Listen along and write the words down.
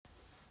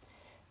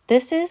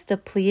This is the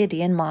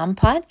Pleiadian Mom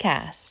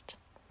Podcast.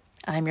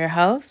 I'm your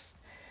host,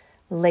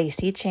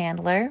 Lacey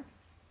Chandler,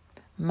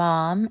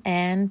 mom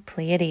and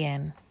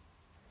Pleiadian.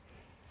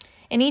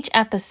 In each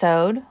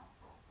episode,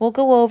 we'll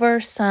go over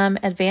some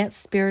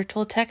advanced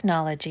spiritual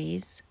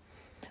technologies,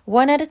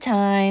 one at a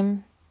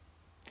time,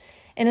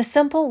 in a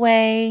simple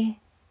way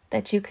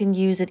that you can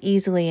use it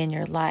easily in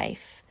your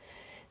life.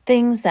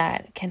 Things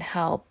that can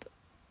help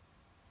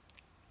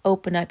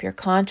open up your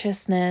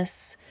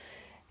consciousness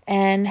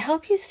and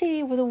help you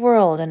see the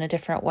world in a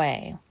different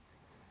way.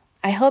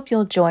 I hope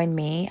you'll join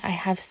me. I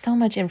have so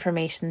much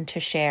information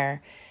to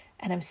share,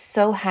 and I'm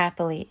so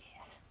happy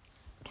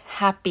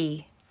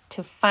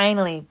to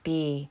finally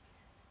be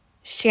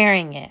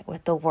sharing it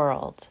with the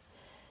world.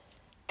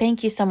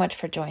 Thank you so much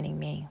for joining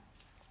me.